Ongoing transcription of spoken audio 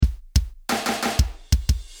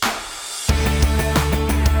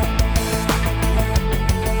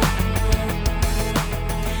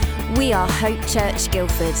We are Hope Church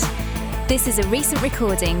Guildford. This is a recent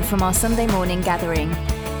recording from our Sunday morning gathering.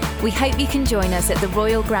 We hope you can join us at the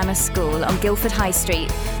Royal Grammar School on Guildford High Street,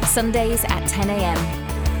 Sundays at 10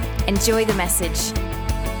 a.m. Enjoy the message.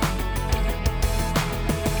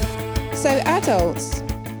 So adults,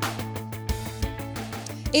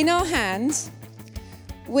 in our hands,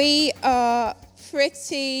 we are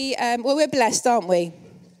pretty, we're blessed, aren't we?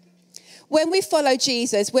 When we follow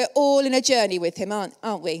Jesus, we're all in a journey with him,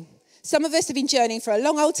 aren't we? Some of us have been journeying for a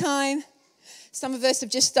long old time. Some of us have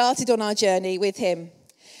just started on our journey with him.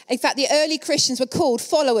 In fact, the early Christians were called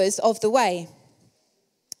followers of the way.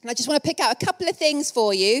 And I just want to pick out a couple of things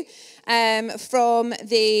for you from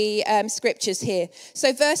the scriptures here.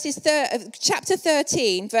 So chapter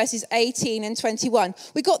 13, verses 18 and 21.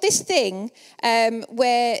 We got this thing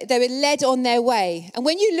where they were led on their way. And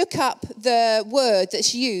when you look up the word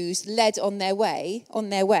that's used, led on their way,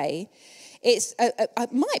 it's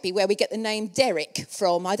it might be where we get the name Derek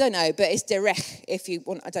from. I don't know, but it's Derek if you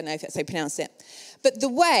want. I don't know if that's how you pronounce it. But the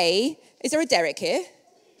way, is there a Derek here?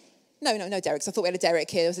 No Dereks. I thought we had a Derek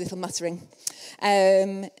here. There was a little muttering.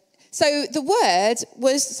 So the word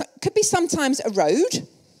could be sometimes a road,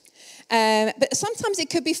 but sometimes it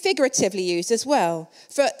could be figuratively used as well.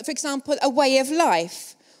 For example, a way of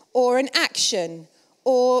life or an action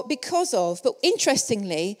or because of, but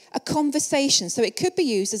interestingly, a conversation. So it could be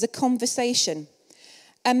used as a conversation,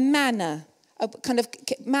 a manner, a kind of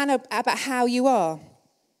manner about how you are.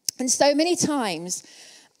 And so many times,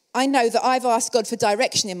 I know that I've asked God for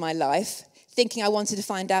direction in my life, thinking I wanted to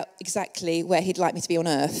find out exactly where he'd like me to be on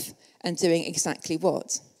earth and doing exactly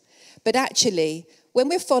what. But actually, when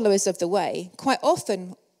we're followers of the way, quite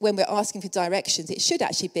often when we're asking for directions, it should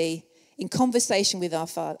actually be in conversation with our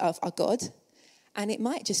God. And it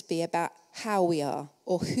might just be about how we are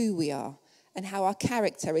or who we are and how our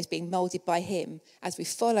character is being molded by him as we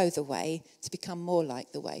follow the way to become more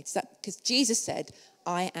like the way. Because Jesus said,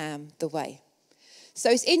 I am the way. So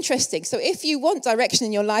it's interesting. So if you want direction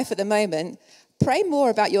in your life at the moment, pray more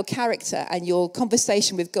about your character and your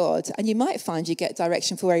conversation with God, and you might find you get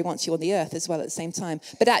direction for where he wants you on the earth as well at the same time.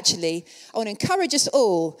 But actually, I want to encourage us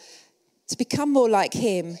all to become more like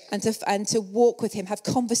him and to walk with him, have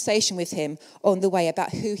conversation with him on the way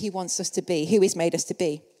about who he wants us to be, who he's made us to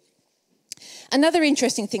be. Another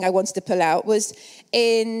interesting thing I wanted to pull out was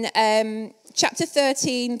in chapter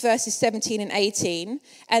 13, verses 17 and 18,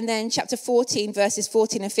 and then chapter 14, verses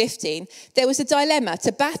 14 and 15, there was a dilemma,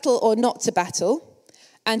 to battle or not to battle,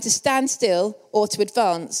 and to stand still or to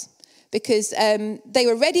advance, because they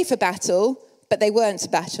were ready for battle, but they weren't to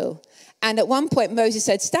battle. And at one point, Moses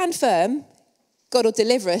said, stand firm, God will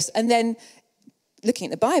deliver us. And then looking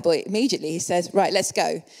at the Bible, immediately he says, right, let's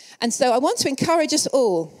go. And so I want to encourage us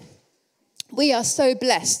all. We are so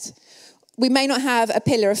blessed. We may not have a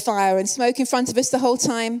pillar of fire and smoke in front of us the whole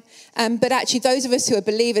time, but actually those of us who are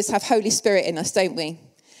believers have Holy Spirit in us, don't we?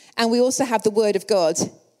 And we also have the Word of God.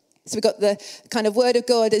 So we've got the kind of Word of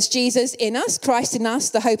God as Jesus in us, Christ in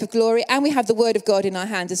us, the hope of glory, and we have the Word of God in our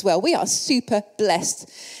hand as well. We are super blessed,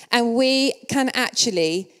 and we can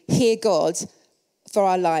actually hear God for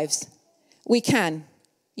our lives. We can.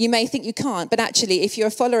 You may think you can't, but actually, if you're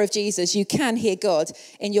a follower of Jesus, you can hear God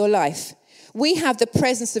in your life. We have the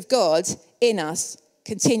presence of God in us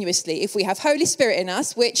continuously. If we have Holy Spirit in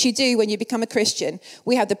us, which you do when you become a Christian,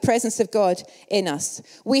 we have the presence of God in us.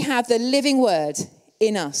 We have the living Word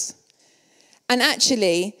in us. And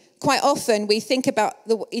actually, quite often we think about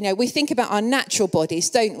our natural bodies,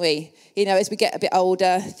 don't we? You know, as we get a bit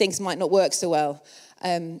older, things might not work so well.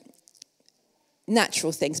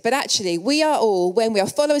 Natural things. But actually, we are all, when we are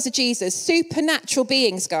followers of Jesus, supernatural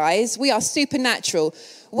beings, guys. We are supernatural.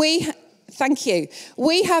 Thank you.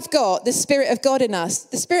 We have got the Spirit of God in us.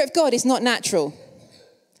 The Spirit of God is not natural.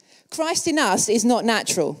 Christ in us is not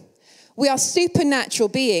natural. We are supernatural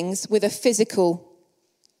beings with a physical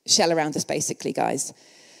shell around us, basically, guys.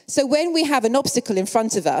 So when we have an obstacle in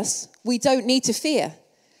front of us, we don't need to fear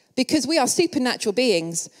because we are supernatural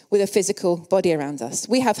beings with a physical body around us.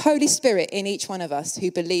 We have Holy Spirit in each one of us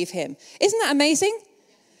who believe him. Isn't that amazing?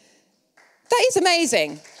 That is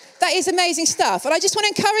amazing. That is amazing stuff. And I just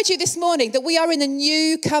want to encourage you this morning that we are in the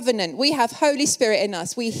new covenant. We have Holy Spirit in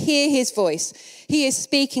us. We hear his voice. He is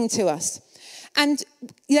speaking to us. And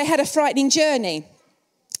they had a frightening journey.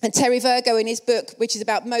 And Terry Virgo, in his book, which is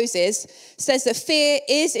about Moses, says that fear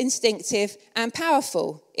is instinctive and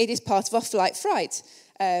powerful. It is part of our fright.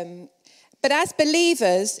 But as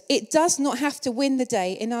believers, it does not have to win the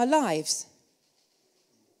day in our lives.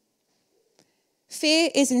 Fear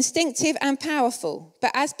is instinctive and powerful,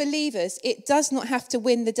 but as believers, it does not have to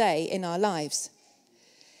win the day in our lives.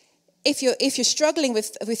 if you're struggling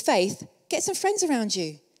with faith, get some friends around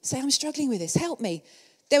you. Say, I'm struggling with this, help me.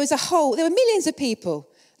 There were millions of people.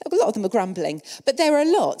 A lot of them were grumbling, but there were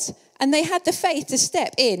a lot. And they had the faith to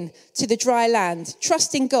step in to the dry land,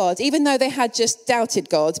 trusting God, even though they had just doubted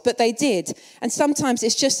God, but they did. And sometimes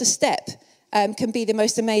it's just a step can be the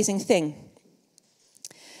most amazing thing.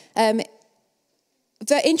 Very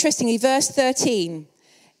interestingly, verse 13,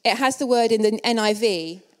 it has the word in the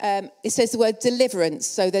NIV. It says the word deliverance.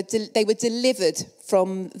 So they were delivered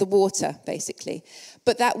from the water, basically.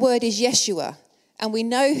 But that word is Yeshua. And we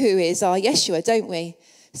know who is our Yeshua, don't we?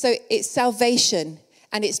 So it's salvation.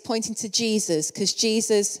 And it's pointing to Jesus, because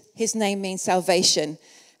Jesus, his name means salvation.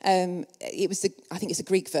 I think it's a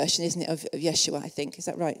Greek version, isn't it, of Yeshua, I think. Is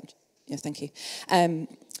that right? Yeah, thank you.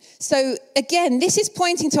 So again, this is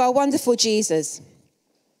pointing to our wonderful Jesus.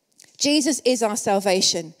 Jesus is our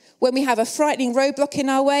salvation. When we have a frightening roadblock in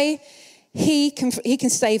our way, he can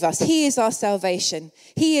save us. He is our salvation.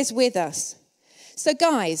 He is with us. So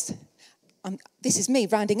guys, this is me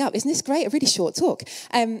rounding up. Isn't this great? A really short talk.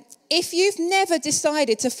 If you've never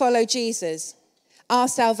decided to follow Jesus, our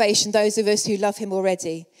salvation, those of us who love him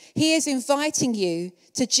already, he is inviting you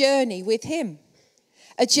to journey with him.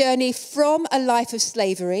 A journey from a life of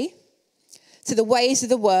slavery to the ways of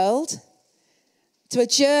the world, to a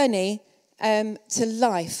journey to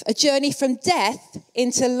life, a journey from death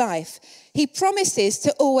into life. He promises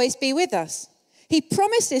to always be with us. He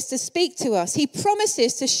promises to speak to us. He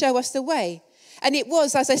promises to show us the way. And it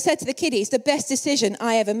was, as I said to the kiddies, the best decision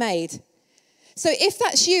I ever made. So if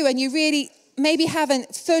that's you and you really maybe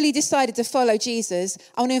haven't fully decided to follow Jesus,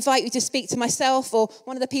 I want to invite you to speak to myself or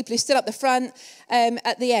one of the people who stood up the front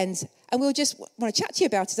at the end. And we'll just want to chat to you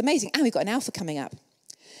about it. It's amazing. And we've got an alpha coming up.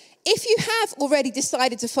 If you have already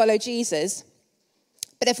decided to follow Jesus,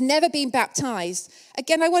 but have never been baptized,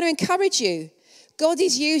 again, I want to encourage you. God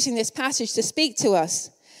is using this passage to speak to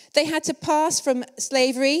us. They had to pass from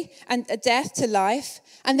slavery and death to life,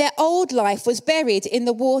 and their old life was buried in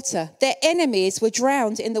the water. Their enemies were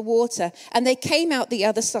drowned in the water, and they came out the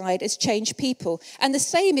other side as changed people. And the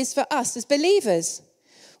same is for us as believers.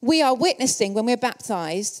 We are witnessing when we're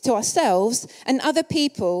baptized to ourselves and other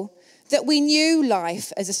people that we knew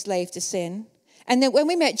life as a slave to sin. And that when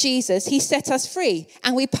we met Jesus, he set us free,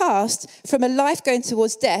 and we passed from a life going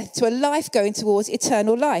towards death to a life going towards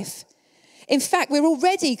eternal life. In fact, we're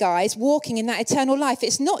already, guys, walking in that eternal life.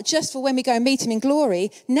 It's not just for when we go and meet him in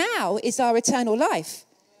glory. Now is our eternal life.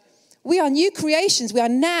 We are new creations. We are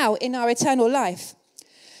now in our eternal life.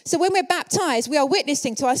 So when we're baptized, we are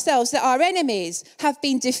witnessing to ourselves that our enemies have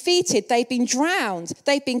been defeated. They've been drowned.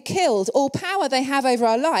 They've been killed. All power they have over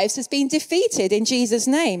our lives has been defeated in Jesus'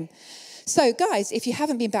 name. So, guys, if you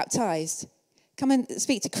haven't been baptized, come and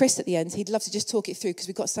speak to Chris at the end. He'd love to just talk it through because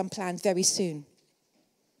we've got some planned very soon.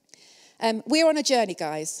 We're on a journey,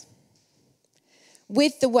 guys,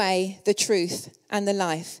 with the way, the truth, and the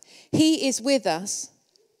life. He is with us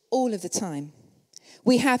all of the time.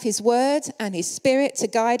 We have his word and his spirit to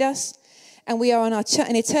guide us, and we are on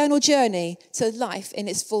an eternal journey to life in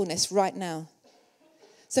its fullness right now.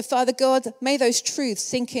 So, Father God, may those truths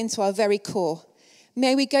sink into our very core.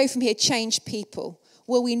 May we go from here changed people,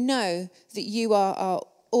 where we know that you are our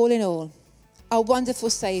all in all, our wonderful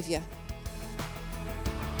Saviour.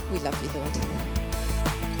 We love you, Lord.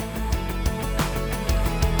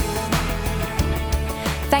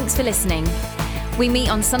 Thanks for listening. We meet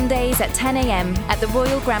on Sundays at 10 a.m. at the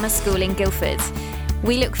Royal Grammar School in Guildford.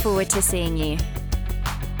 We look forward to seeing you.